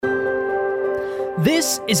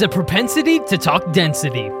This is a propensity to talk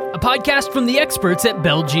density, a podcast from the experts at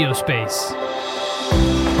Bell Geospace.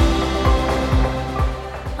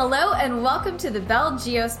 Hello and welcome to the Bell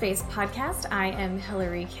Geospace podcast. I am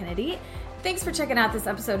Hillary Kennedy. Thanks for checking out this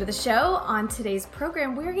episode of the show. On today's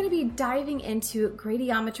program, we're going to be diving into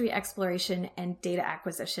gradiometry exploration and data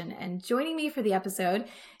acquisition. And joining me for the episode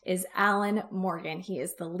is Alan Morgan. He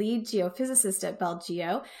is the lead geophysicist at Bell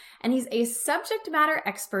Geo, and he's a subject matter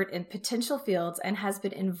expert in potential fields and has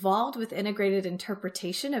been involved with integrated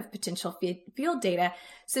interpretation of potential field data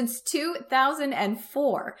since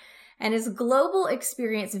 2004. And his global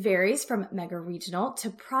experience varies from mega-regional to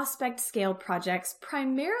prospect-scale projects,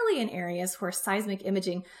 primarily in areas where seismic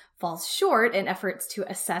imaging falls short in efforts to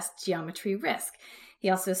assess geometry risk. He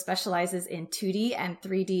also specializes in 2D and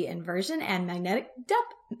 3D inversion and magnetic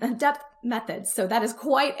depth methods. So that is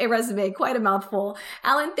quite a resume, quite a mouthful.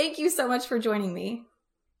 Alan, thank you so much for joining me.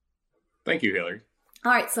 Thank you, Hillary.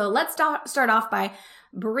 All right, so let's start off by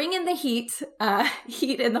bringing the heat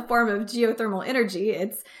in the form of geothermal energy.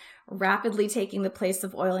 It's rapidly taking the place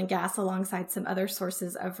of oil and gas alongside some other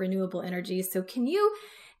sources of renewable energy. So can you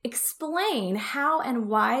explain how and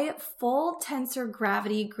why full tensor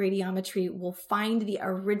gravity gradiometry will find the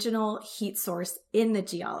original heat source in the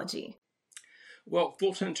geology? Well,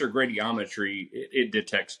 full tensor gradiometry, it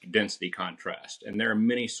detects density contrast, and there are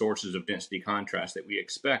many sources of density contrast that we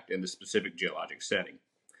expect in the specific geologic setting.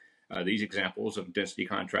 These examples of density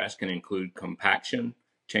contrast can include compaction,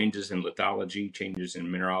 changes in lithology, changes in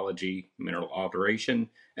mineralogy, mineral alteration,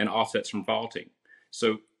 and offsets from faulting.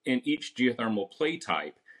 So in each geothermal play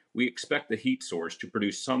type, we expect the heat source to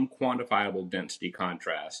produce some quantifiable density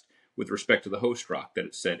contrast with respect to the host rock that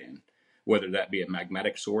it's set in, whether that be a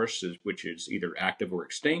magmatic source, which is either active or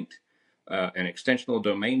extinct, an extensional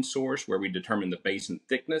domain source where we determine the basin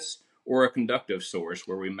thickness, or a conductive source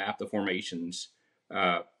where we map the formations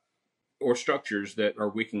or structures that are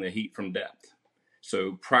wicking the heat from depth.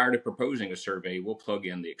 So prior to proposing a survey, we'll plug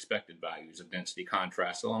in the expected values of density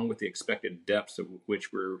contrast along with the expected depths of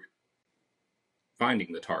which we're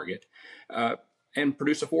finding the target and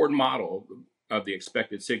produce a forward model of the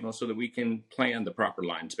expected signal so that we can plan the proper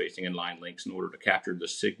line spacing and line lengths in order to capture the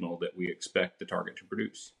signal that we expect the target to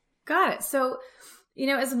produce. Got it. So,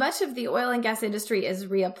 as much of the oil and gas industry is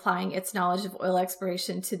reapplying its knowledge of oil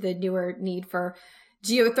exploration to the newer need for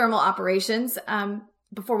geothermal operations,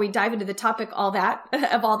 before we dive into the topic all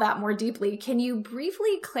that more deeply, can you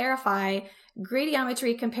briefly clarify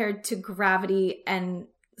gradiometry compared to gravity and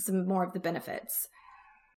some more of the benefits?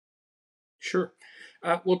 Sure.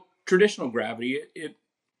 Well, traditional gravity,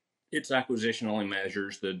 its acquisition only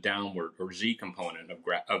measures the downward or Z component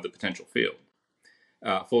of the potential field.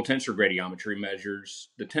 Full tensor gradiometry measures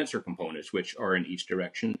the tensor components, which are in each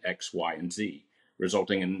direction, X, Y, and Z,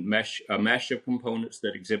 resulting in a mesh of components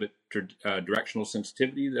that exhibit directional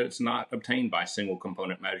sensitivity that is not obtained by single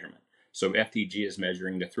component measurement. So FTG is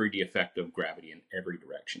measuring the 3D effect of gravity in every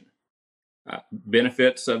direction.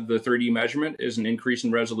 Benefits of the 3D measurement is an increase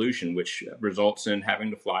in resolution, which results in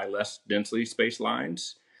having to fly less densely spaced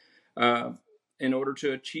lines in order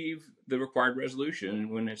to achieve the required resolution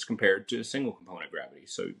when it's compared to single component gravity.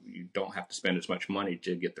 So you don't have to spend as much money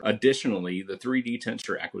to get there. Additionally, the 3D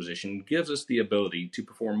tensor acquisition gives us the ability to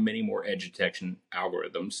perform many more edge detection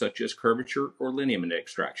algorithms, such as curvature or lineament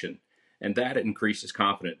extraction, and that increases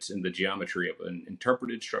confidence in the geometry of an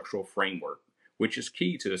interpreted structural framework, which is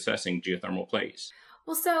key to assessing geothermal plays.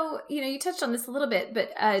 Well, so, you touched on this a little bit, but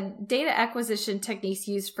data acquisition techniques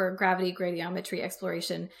used for gravity gradiometry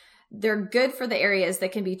exploration, they're good for the areas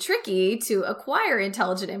that can be tricky to acquire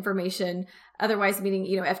intelligent information. Otherwise, meaning,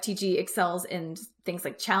 FTG excels in things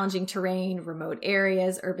like challenging terrain, remote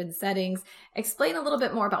areas, urban settings. Explain a little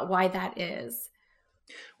bit more about why that is.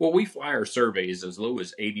 Well, we fly our surveys as low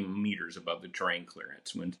as 80 meters above the terrain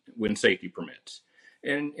clearance when safety permits.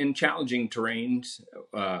 And in challenging terrains,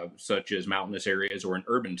 such as mountainous areas or in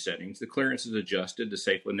urban settings, the clearance is adjusted to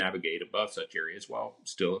safely navigate above such areas while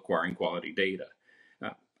still acquiring quality data.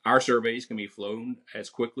 Our surveys can be flown as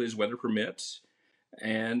quickly as weather permits,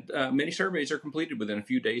 and many surveys are completed within a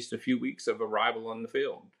few days to a few weeks of arrival on the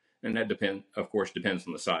field. And that depends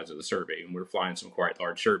on the size of the survey, and we're flying some quite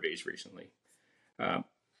large surveys recently.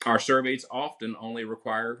 Our surveys often only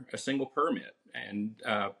require a single permit, and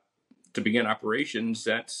to begin operations,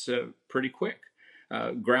 that's pretty quick.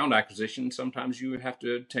 Ground acquisition, sometimes you have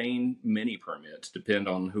to obtain many permits, depend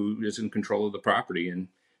on who is in control of the property, and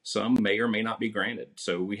some may or may not be granted.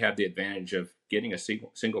 So we have the advantage of getting a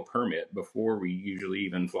single permit before we usually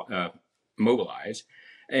even mobilize.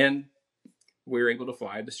 And we're able to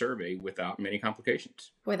fly the survey without many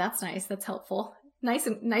complications. Boy, that's nice. That's helpful. Nice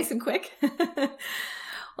and quick.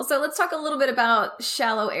 Well, so let's talk a little bit about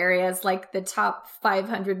shallow areas like the top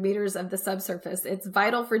 500 meters of the subsurface. It's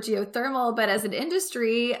vital for geothermal, but as an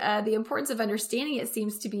industry, the importance of understanding it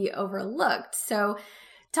seems to be overlooked. So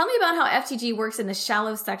tell me about how FTG works in the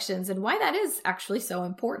shallow sections and why that is actually so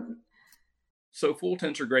important. So full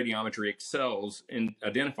tensor gradiometry excels in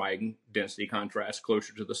identifying density contrast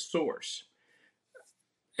closer to the source.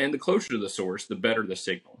 And the closer to the source, the better the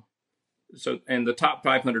signal. So, and the top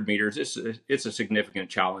 500 meters, it's a significant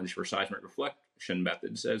challenge for seismic reflection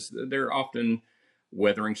methods, as they're often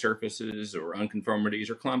weathering surfaces or unconformities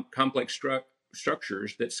or complex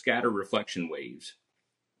structures that scatter reflection waves.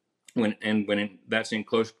 When that's in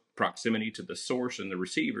close proximity to the source and the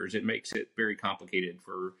receivers, it makes it very complicated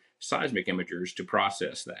for seismic imagers to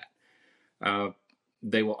process that.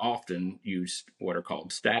 They will often use what are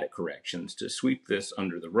called static corrections to sweep this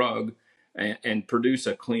under the rug and produce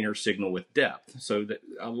a cleaner signal with depth. So that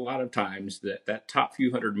a lot of times that top few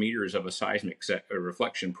hundred meters of a seismic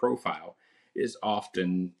reflection profile is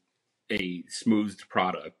often a smoothed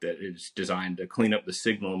product that is designed to clean up the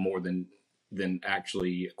signal more than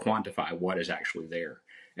actually quantify what is actually there.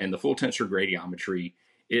 And the full tensor gradiometry,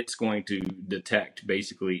 it's going to detect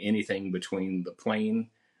basically anything between the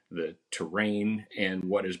plane, the terrain, and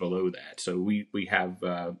what is below that. So we have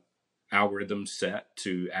algorithms set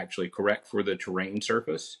to actually correct for the terrain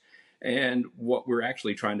surface. And what we're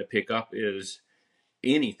actually trying to pick up is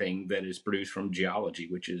anything that is produced from geology,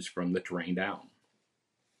 which is from the terrain down.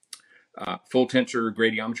 Full tensor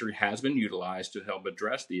gradiometry has been utilized to help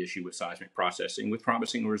address the issue with seismic processing with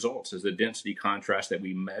promising results, as the density contrast that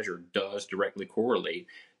we measure does directly correlate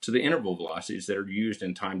to the interval velocities that are used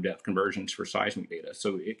in time depth conversions for seismic data.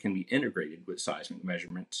 So it can be integrated with seismic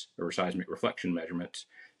measurements or seismic reflection measurements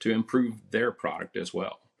to improve their product as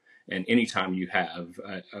well. And anytime you have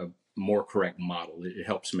a more correct model, it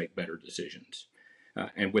helps make better decisions.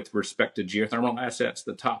 And with respect to geothermal assets,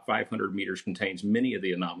 the top 500 meters contains many of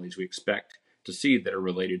the anomalies we expect to see that are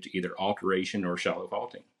related to either alteration or shallow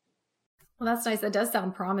faulting. Well, that's nice. That does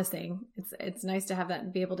sound promising. It's nice to have that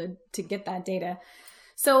and be able to get that data.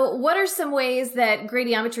 So what are some ways that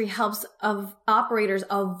gradiometry helps operators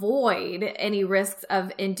avoid any risks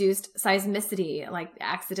of induced seismicity, like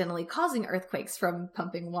accidentally causing earthquakes from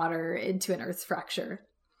pumping water into an earth's fracture?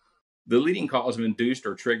 The leading cause of induced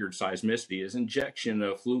or triggered seismicity is injection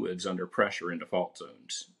of fluids under pressure into fault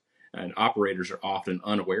zones. And operators are often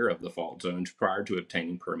unaware of the fault zones prior to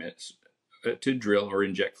obtaining permits to drill or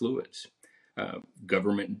inject fluids.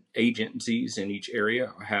 Government agencies in each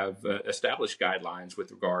area have established guidelines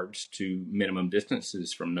with regards to minimum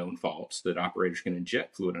distances from known faults that operators can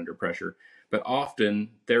inject fluid under pressure, but often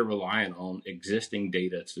they're relying on existing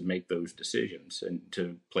data to make those decisions and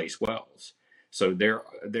to place wells. So there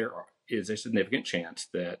is a significant chance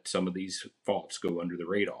that some of these faults go under the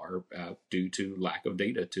radar due to lack of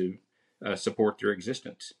data to support their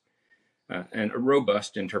existence. And a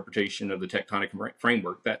robust interpretation of the tectonic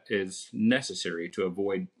framework that is necessary to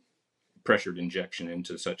avoid pressured injection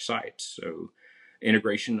into such sites. So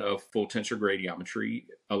integration of full tensor gradiometry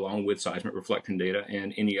along with seismic reflection data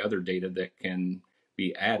and any other data that can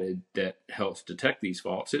be added that helps detect these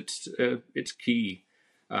faults, it's key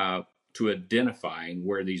to identifying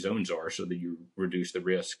where these zones are so that you reduce the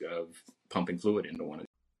risk of pumping fluid into one of them.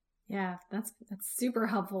 Yeah, that's super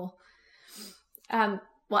helpful.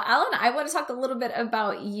 Well, Alan, I want to talk a little bit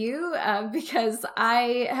about you because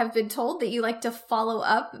I have been told that you like to follow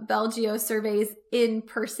up BelGeo surveys in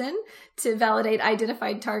person to validate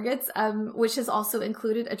identified targets, which has also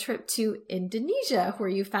included a trip to Indonesia, where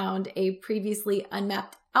you found a previously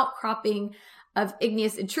unmapped outcropping of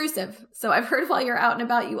igneous intrusive. So I've heard while you're out and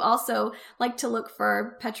about, you also like to look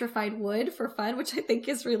for petrified wood for fun, which I think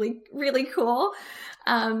is really, really cool.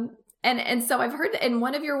 And so I've heard that in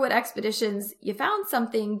one of your wood expeditions, you found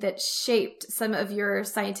something that shaped some of your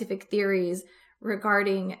scientific theories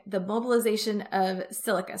regarding the mobilization of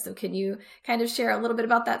silica. So can you kind of share a little bit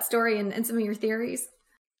about that story and some of your theories?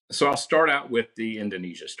 So I'll start out with the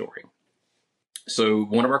Indonesia story. So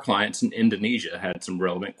one of our clients in Indonesia had some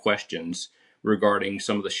relevant questions regarding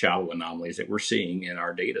some of the shallow anomalies that we're seeing in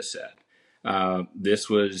our data set. This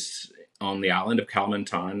was on the island of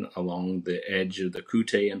Kalimantan along the edge of the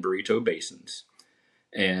Kute and Barito basins.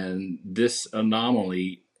 And this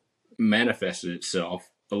anomaly manifested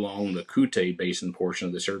itself along the Kute basin portion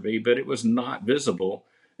of the survey, but it was not visible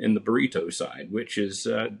in the Barito side, which is,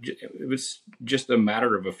 it was just a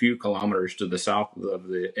matter of a few kilometers to the south of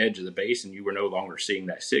the edge of the basin. You were no longer seeing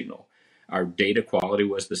that signal. Our data quality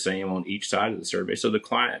was the same on each side of the survey. So the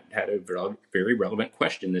client had a very relevant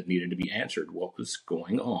question that needed to be answered. What was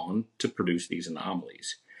going on to produce these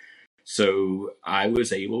anomalies? So I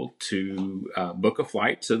was able to book a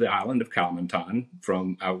flight to the island of Kalimantan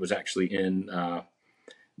I was actually in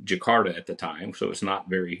Jakarta at the time. So it's not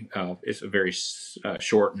it's a very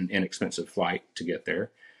short and inexpensive flight to get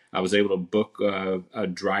there. I was able to book a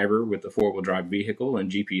driver with a 4-wheel drive vehicle and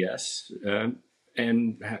GPS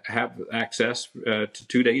and have access to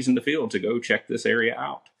 2 days in the field to go check this area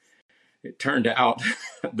out. It turned out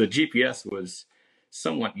the GPS was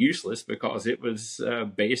somewhat useless because it was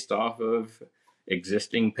based off of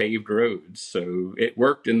existing paved roads. So it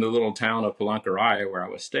worked in the little town of Palangkaraya where I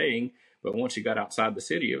was staying, but once you got outside the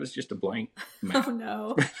city, it was just a blank map. Oh,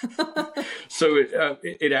 no. So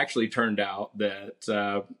it actually turned out that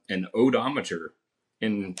an odometer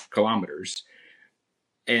in kilometers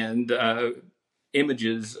and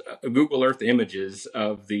images, Google Earth images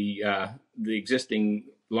of the existing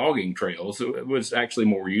logging trails was actually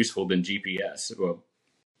more useful than GPS. Well,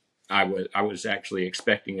 I was actually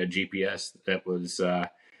expecting a GPS that was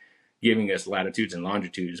giving us latitudes and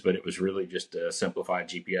longitudes, but it was really just a simplified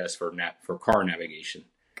GPS for car navigation.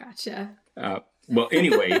 Gotcha. Well,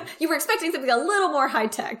 anyway, you were expecting something a little more high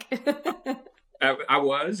tech. I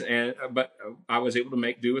was, but I was able to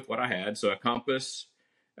make do with what I had. So a compass,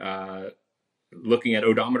 looking at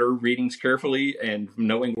odometer readings carefully and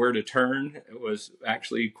knowing where to turn was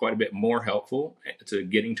actually quite a bit more helpful to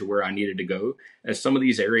getting to where I needed to go, as some of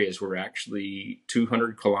these areas were actually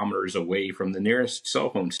 200 kilometers away from the nearest cell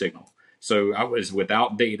phone signal. So I was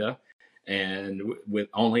without data and with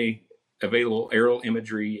only available aerial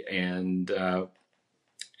imagery and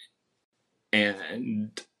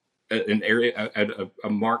an area, a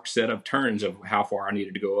marked set of turns of how far I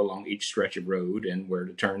needed to go along each stretch of road and where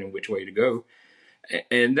to turn and which way to go.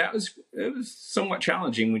 And it was somewhat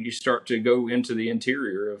challenging when you start to go into the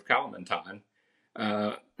interior of Kalimantan.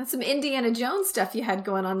 That's some Indiana Jones stuff you had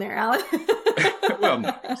going on there, Alan. Well,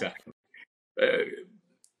 not exactly.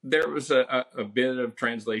 There was a bit of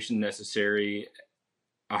translation necessary.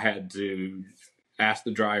 I had to ask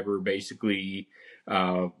the driver basically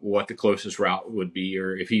what the closest route would be,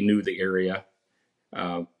 or if he knew the area.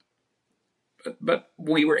 But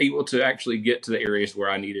we were able to actually get to the areas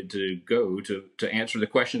where I needed to go to answer the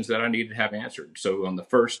questions that I needed to have answered. So on the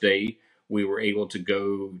first day, we were able to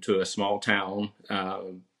go to a small town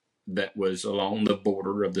that was along the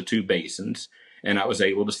border of the two basins. And I was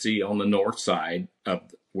able to see on the north side of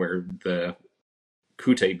where the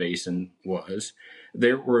Kute Basin was,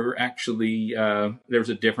 there were actually, there was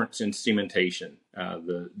a difference in cementation.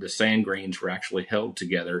 The sand grains were actually held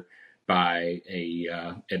together by a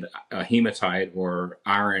hematite or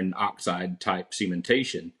iron oxide type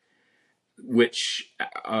cementation, which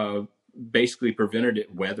basically prevented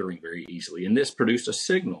it weathering very easily. And this produced a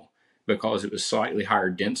signal because it was slightly higher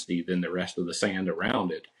density than the rest of the sand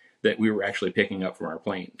around it that we were actually picking up from our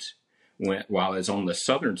planes. While it's on the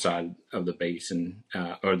southern side of the basin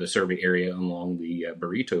or the survey area along the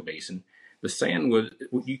Burrito Basin, the sand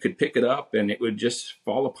you could pick it up and it would just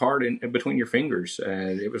fall apart in between your fingers.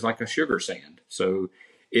 It was like a sugar sand. So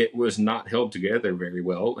it was not held together very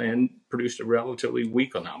well and produced a relatively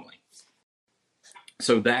weak anomaly.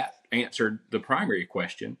 So that answered the primary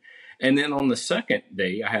question. And then on the second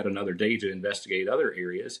day, I had another day to investigate other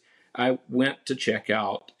areas. I went to check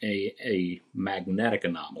out a magnetic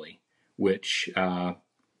anomaly, which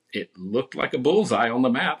it looked like a bullseye on the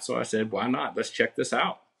map. So I said, why not? Let's check this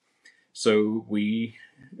out. So we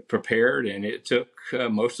prepared, and it took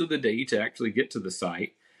most of the day to actually get to the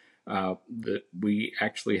site. That we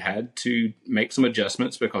actually had to make some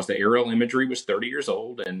adjustments because the aerial imagery was 30 years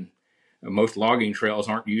old, and most logging trails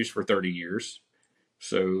aren't used for 30 years.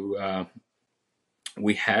 So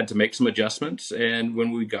we had to make some adjustments. And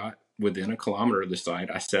when we got within a kilometer of the site,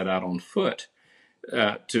 I set out on foot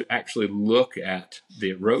to actually look at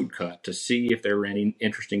the road cut to see if there were any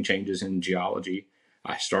interesting changes in geology.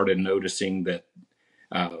 I started noticing that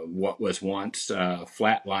what was once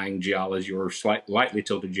flat-lying geology or lightly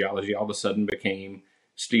tilted geology all of a sudden became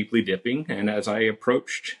steeply dipping. And as I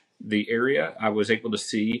approached the area, I was able to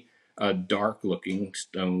see a dark-looking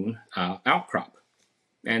stone outcrop.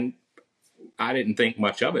 And I didn't think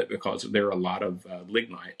much of it because there are a lot of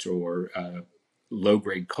lignites or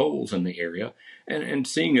low-grade coals in the area. And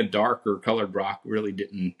seeing a darker colored rock really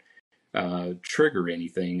didn't trigger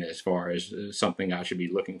anything as far as something I should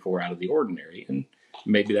be looking for out of the ordinary. And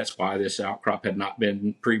maybe that's why this outcrop had not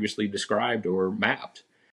been previously described or mapped.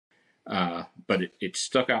 But it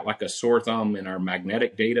stuck out like a sore thumb in our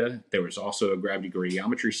magnetic data. There was also a gravity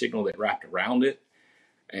gradiometry signal that wrapped around it.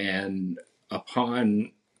 And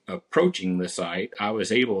upon approaching the site, I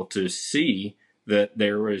was able to see that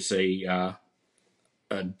there was a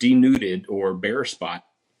denuded or bare spot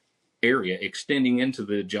area extending into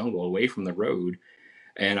the jungle away from the road.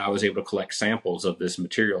 And I was able to collect samples of this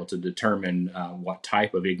material to determine what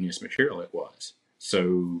type of igneous material it was.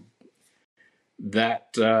 So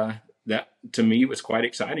that to me was quite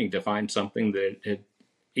exciting to find something that had,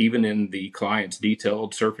 even in the client's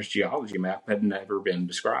detailed surface geology map, had never been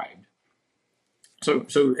described.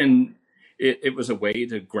 And it was a way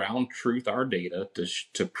to ground truth our data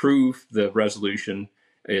to prove the resolution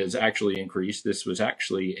is actually increased. This was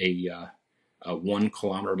actually a 1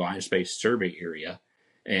 kilometer line space survey area.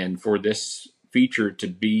 And for this feature to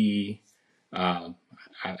be, I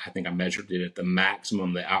think I measured it at the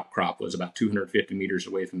maximum, the outcrop was about 250 meters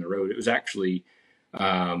away from the road. It was actually,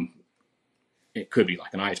 it could be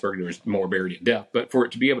like an iceberg, there was more buried at depth, but for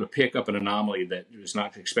it to be able to pick up an anomaly that was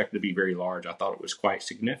not expected to be very large, I thought it was quite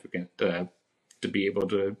significant to be able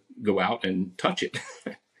to go out and touch it.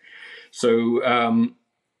 So,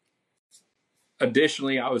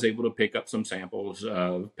 additionally, I was able to pick up some samples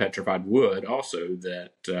of petrified wood also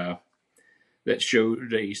that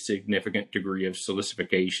showed a significant degree of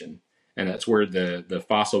silicification. And that's where the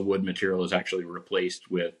fossil wood material is actually replaced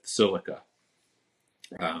with silica.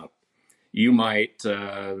 You might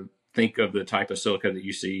think of the type of silica that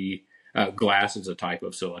you see. Glass is a type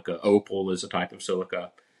of silica. Opal is a type of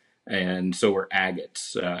silica. And so are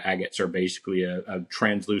agates. Agates are basically a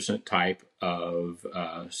translucent type of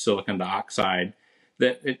silicon dioxide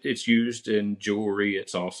that it's used in jewelry.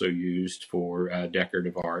 It's also used for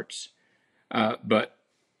decorative arts. But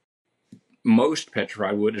most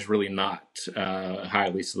petrified wood is really not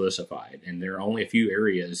highly silicified. And there are only a few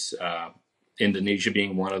areas, Indonesia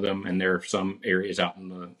being one of them, and there are some areas out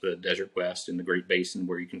in the Desert West in the Great Basin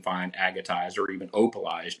where you can find agatized or even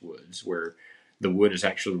opalized woods, where the wood is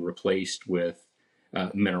actually replaced with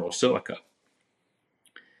mineral silica.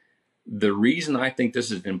 The reason I think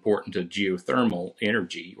this is important to geothermal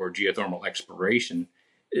energy or geothermal exploration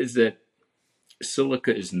is that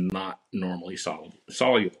silica is not normally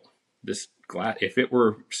soluble. This glass, if it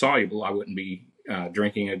were soluble, I wouldn't be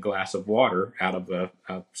drinking a glass of water out of a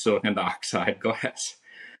silicon dioxide glass.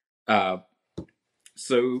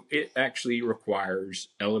 So it actually requires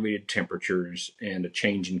elevated temperatures and a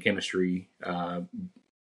change in chemistry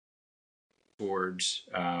towards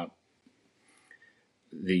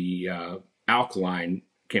the alkaline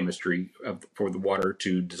chemistry for the water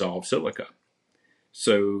to dissolve silica.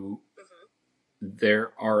 So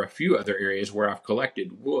there are a few other areas where I've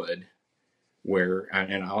collected wood where,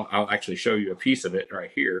 and I'll actually show you a piece of it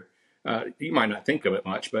right here. You might not think of it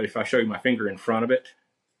much, but if I show you my finger in front of it,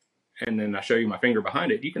 and then I show you my finger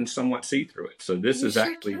behind it, you can somewhat see through it. So this is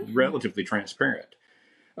actually relatively transparent.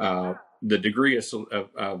 The degree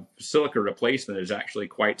of silica replacement is actually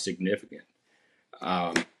quite significant.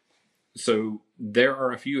 So there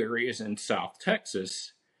are a few areas in South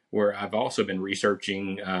Texas where I've also been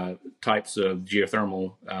researching types of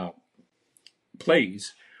geothermal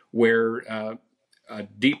plays where a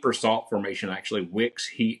deeper salt formation actually wicks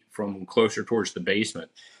heat from closer towards the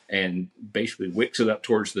basement and basically wicks it up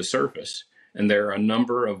towards the surface. And there are a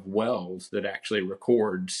number of wells that actually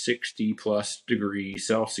record 60 plus degrees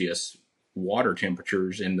Celsius water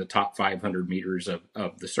temperatures in the top 500 meters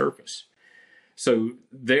of the surface. So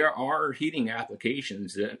there are heating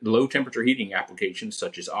applications, low temperature heating applications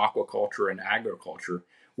such as aquaculture and agriculture,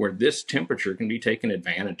 where this temperature can be taken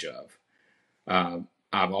advantage of.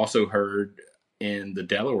 I've also heard in the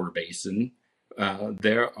Delaware Basin,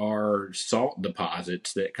 there are salt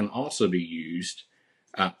deposits that can also be used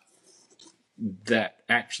that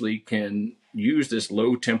actually can use this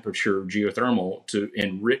low temperature geothermal to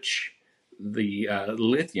enrich the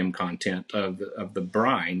lithium content of the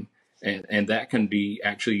brine, and that can be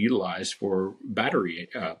actually utilized for battery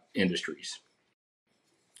industries.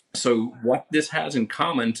 So what this has in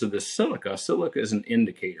common to the silica is an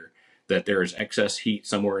indicator that there is excess heat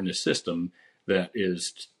somewhere in the system that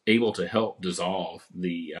is able to help dissolve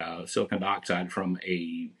the silicon dioxide from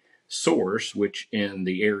a source, which in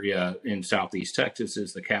the area in southeast Texas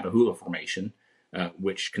is the Catahoula Formation,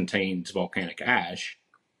 which contains volcanic ash.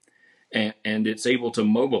 And it's able to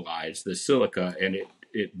mobilize the silica, and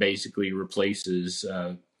it basically replaces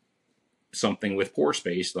something with pore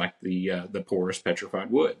space like the porous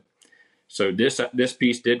petrified wood. So this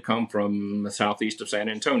piece did come from the southeast of San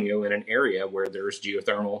Antonio in an area where there's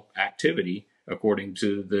geothermal activity, according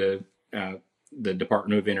to the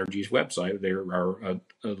Department of Energy's website. There are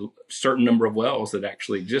a certain number of wells that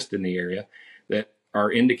actually exist in the area that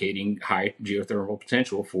are indicating high geothermal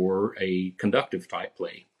potential for a conductive type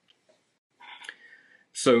play.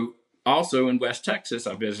 So also in West Texas,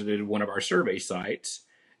 I visited one of our survey sites,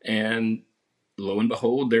 and lo and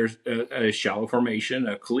behold, there's a shallow formation,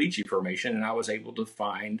 a caliche formation, and I was able to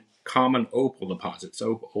find common opal deposits.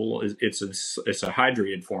 Opal it's a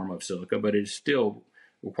hydrated form of silica, but it still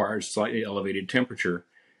requires slightly elevated temperature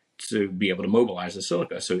to be able to mobilize the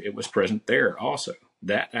silica. So it was present there also.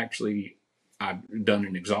 That actually, I've done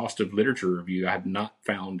an exhaustive literature review. I have not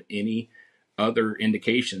found any other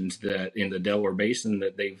indications that in the Delaware Basin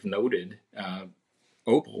that they've noted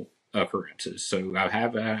opal occurrences. So I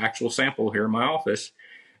have an actual sample here in my office.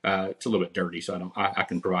 It's a little bit dirty, so I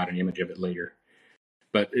can provide an image of it later.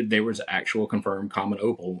 But there was actual confirmed common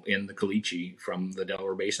opal in the caliche from the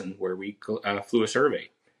Delaware Basin where we flew a survey.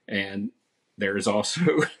 And there is also,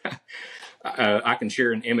 I can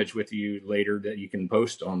share an image with you later that you can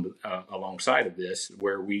post on alongside of this,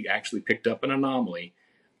 where we actually picked up an anomaly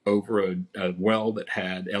over a well that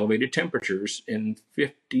had elevated temperatures in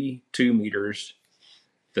 52 meters,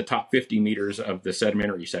 the top 50 meters of the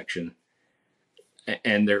sedimentary section.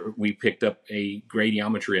 And there we picked up a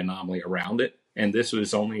gradiometry anomaly around it. And this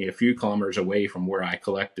was only a few kilometers away from where I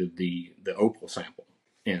collected the opal sample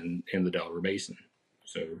in the Delaware Basin.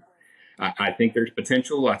 So I think there's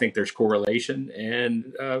potential. I think there's correlation.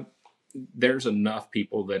 And there's enough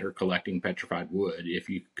people that are collecting petrified wood. If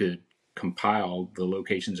you could compile the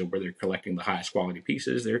locations of where they're collecting the highest quality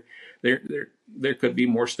pieces, there could be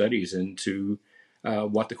more studies into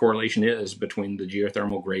what the correlation is between the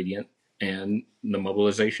geothermal gradient and the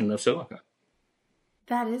mobilization of silica.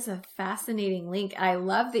 That is a fascinating link. I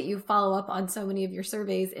love that you follow up on so many of your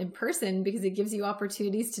surveys in person because it gives you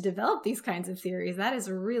opportunities to develop these kinds of theories. That is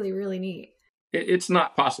really, really neat. It's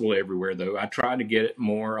not possible everywhere, though. I try to get it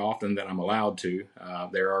more often than I'm allowed to.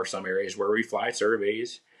 There are some areas where we fly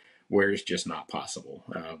surveys where it's just not possible.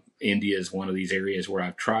 India is one of these areas where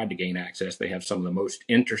I've tried to gain access. They have some of the most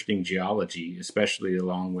interesting geology, especially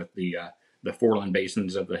along with the foreland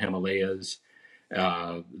basins of the Himalayas,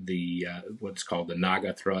 what's called the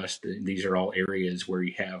Naga thrust. These are all areas where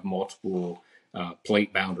you have multiple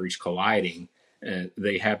plate boundaries colliding.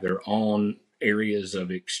 They have their own areas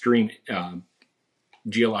of extreme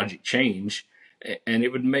geologic change, and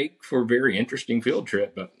it would make for a very interesting field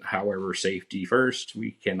trip. But however, safety first, we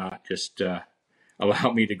cannot just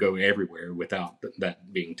allow me to go everywhere without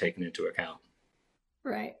that being taken into account.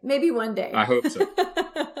 Right. Maybe one day. I hope so.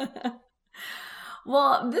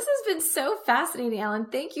 Well, this has been so fascinating, Alan.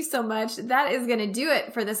 Thank you so much. That is going to do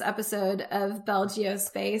it for this episode of Bell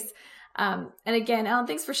Geospace. And again, Alan,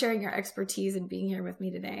 thanks for sharing your expertise and being here with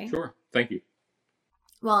me today. Sure. Thank you.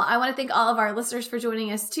 Well, I want to thank all of our listeners for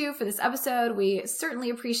joining us too for this episode. We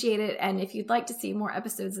certainly appreciate it. And if you'd like to see more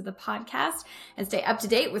episodes of the podcast and stay up to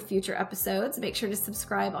date with future episodes, make sure to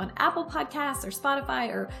subscribe on Apple Podcasts or Spotify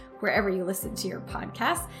or wherever you listen to your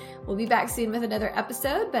podcasts. We'll be back soon with another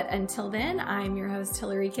episode. But until then, I'm your host,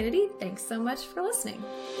 Hillary Kennedy. Thanks so much for listening.